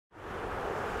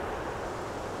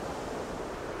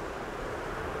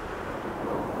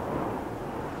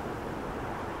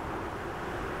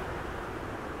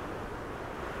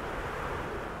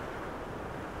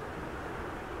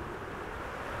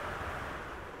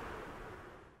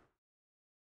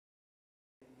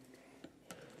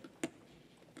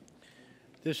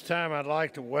This time I'd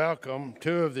like to welcome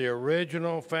two of the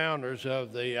original founders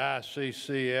of the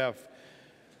ICCF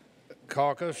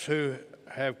caucus who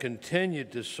have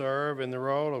continued to serve in the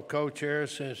role of co-chair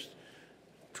since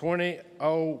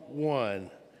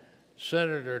 2001.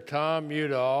 Senator Tom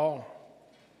Udall,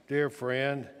 dear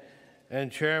friend,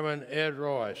 and Chairman Ed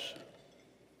Royce.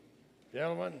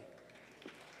 Gentlemen,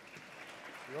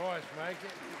 Royce, make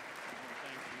it.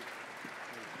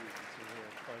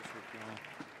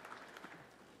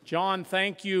 John,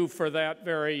 thank you for that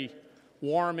very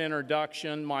warm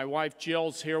introduction. My wife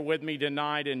Jill's here with me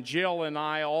tonight, and Jill and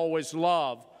I always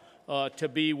love to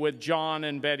be with John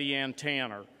and Betty Ann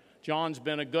Tanner. John's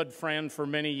been a good friend for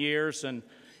many years, and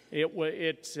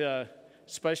it's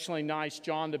especially nice,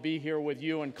 John, to be here with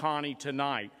you and Connie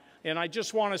tonight. And I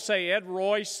just want to say, Ed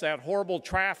Royce, that horrible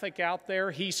traffic out there,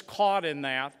 he's caught in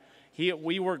that.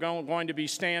 We were going to be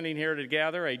standing here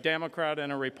together, a Democrat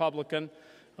and a Republican,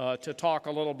 to talk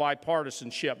a little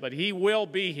bipartisanship, but he will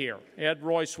be here. Ed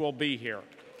Royce will be here.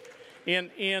 In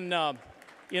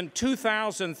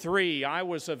 2003, I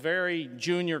was a very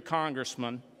junior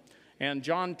congressman, and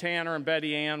John Tanner and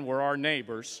Betty Ann were our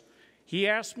neighbors. He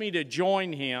asked me to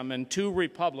join him and two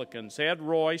Republicans, Ed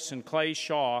Royce and Clay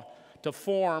Shaw, to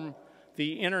form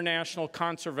the International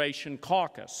Conservation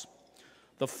Caucus.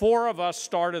 The four of us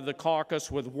started the caucus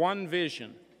with one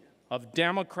vision of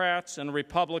Democrats and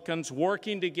Republicans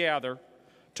working together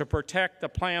to protect the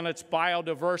planet's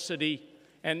biodiversity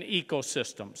and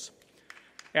ecosystems.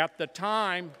 At the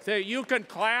time, you can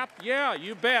clap? Yeah,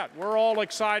 you bet. We're all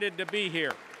excited to be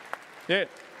here. At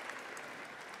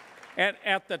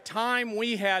the time,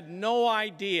 we had no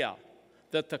idea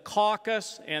that the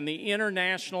caucus and the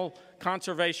International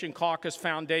Conservation Caucus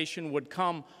Foundation would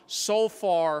come so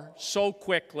far, so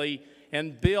quickly,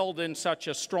 and build in such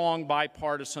a strong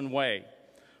bipartisan way.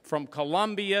 From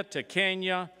Colombia to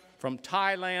Kenya, from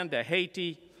Thailand to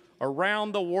Haiti,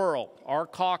 around the world, our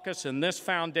caucus and this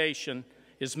foundation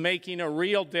is making a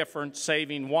real difference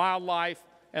saving wildlife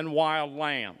and wild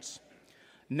lands.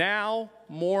 Now,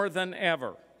 more than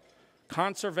ever,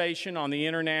 conservation on the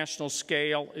international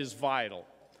scale is vital.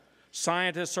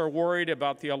 Scientists are worried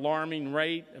about the alarming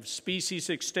rate of species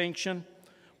extinction.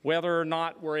 Whether or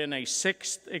not we're in a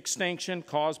sixth extinction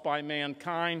caused by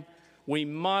mankind, we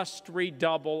must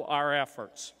redouble our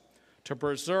efforts to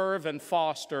preserve and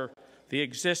foster the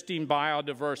existing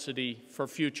biodiversity for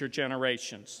future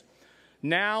generations.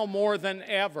 Now more than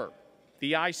ever,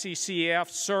 the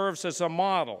ICCF serves as a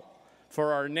model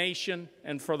for our nation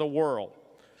and for the world,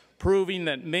 proving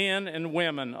that men and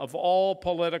women of all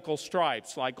political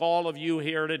stripes, like all of you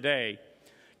here today,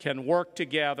 can work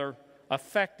together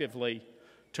effectively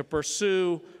to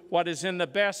pursue what is in the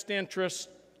best interest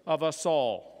of us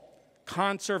all,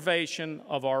 conservation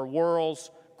of our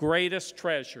world's greatest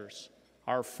treasures,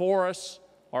 our forests,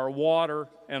 our water,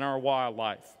 and our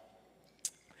wildlife.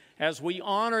 As we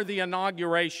honor the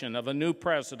inauguration of a new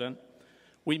president,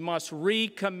 we must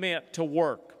recommit to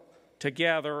work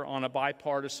together on a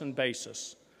bipartisan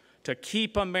basis to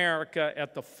keep America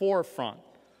at the forefront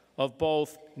of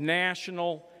both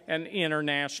national and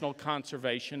international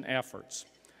conservation efforts.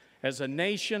 As a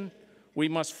nation, we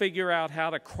must figure out how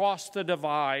to cross the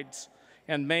divides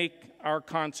and make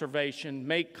conservation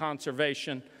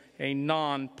a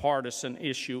nonpartisan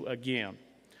issue again.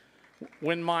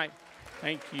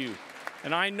 Thank you.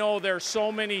 And I know there's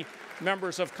so many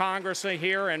members of Congress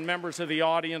here and members of the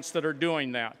audience that are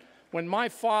doing that. When my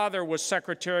father was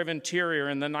Secretary of Interior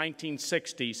in the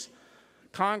 1960s,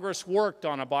 Congress worked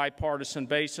on a bipartisan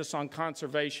basis on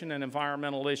conservation and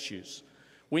environmental issues.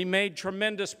 We made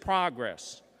tremendous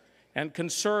progress and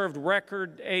conserved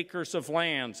record acres of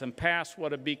lands and passed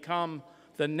what have become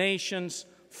the nation's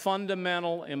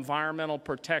fundamental environmental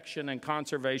protection and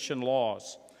conservation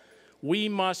laws. We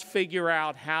must figure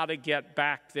out how to get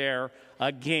back there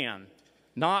again.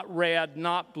 Not red,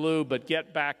 not blue, but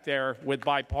get back there with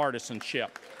bipartisanship.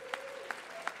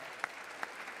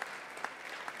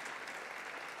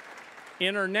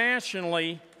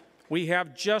 Internationally, we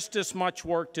have just as much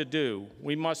work to do.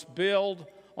 We must build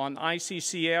on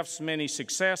ICCF's many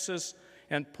successes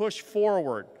and push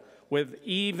forward with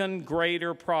even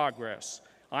greater progress.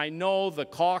 I know the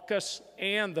caucus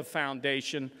and the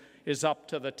foundation is up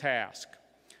to the task.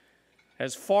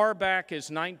 As far back as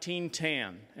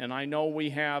 1910, and I know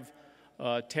we have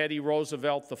Teddy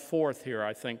Roosevelt IV here,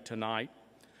 I think, tonight,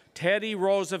 Teddy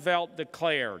Roosevelt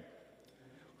declared,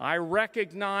 "I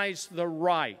recognize the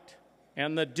right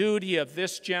and the duty of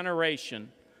this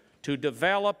generation to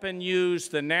develop and use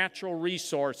the natural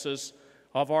resources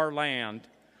of our land,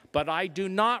 but I do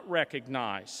not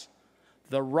recognize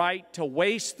the right to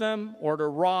waste them or to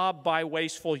rob by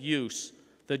wasteful use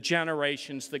the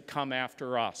generations that come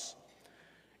after us.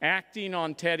 Acting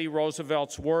on Teddy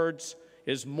Roosevelt's words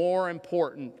is more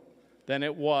important than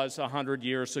it was 100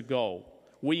 years ago.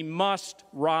 We must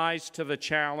rise to the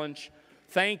challenge.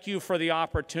 Thank you for the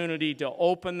opportunity to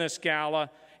open this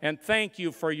gala, and thank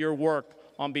you for your work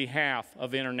on behalf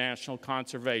of international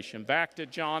conservation. Back to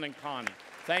John and Connie.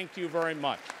 Thank you very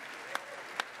much.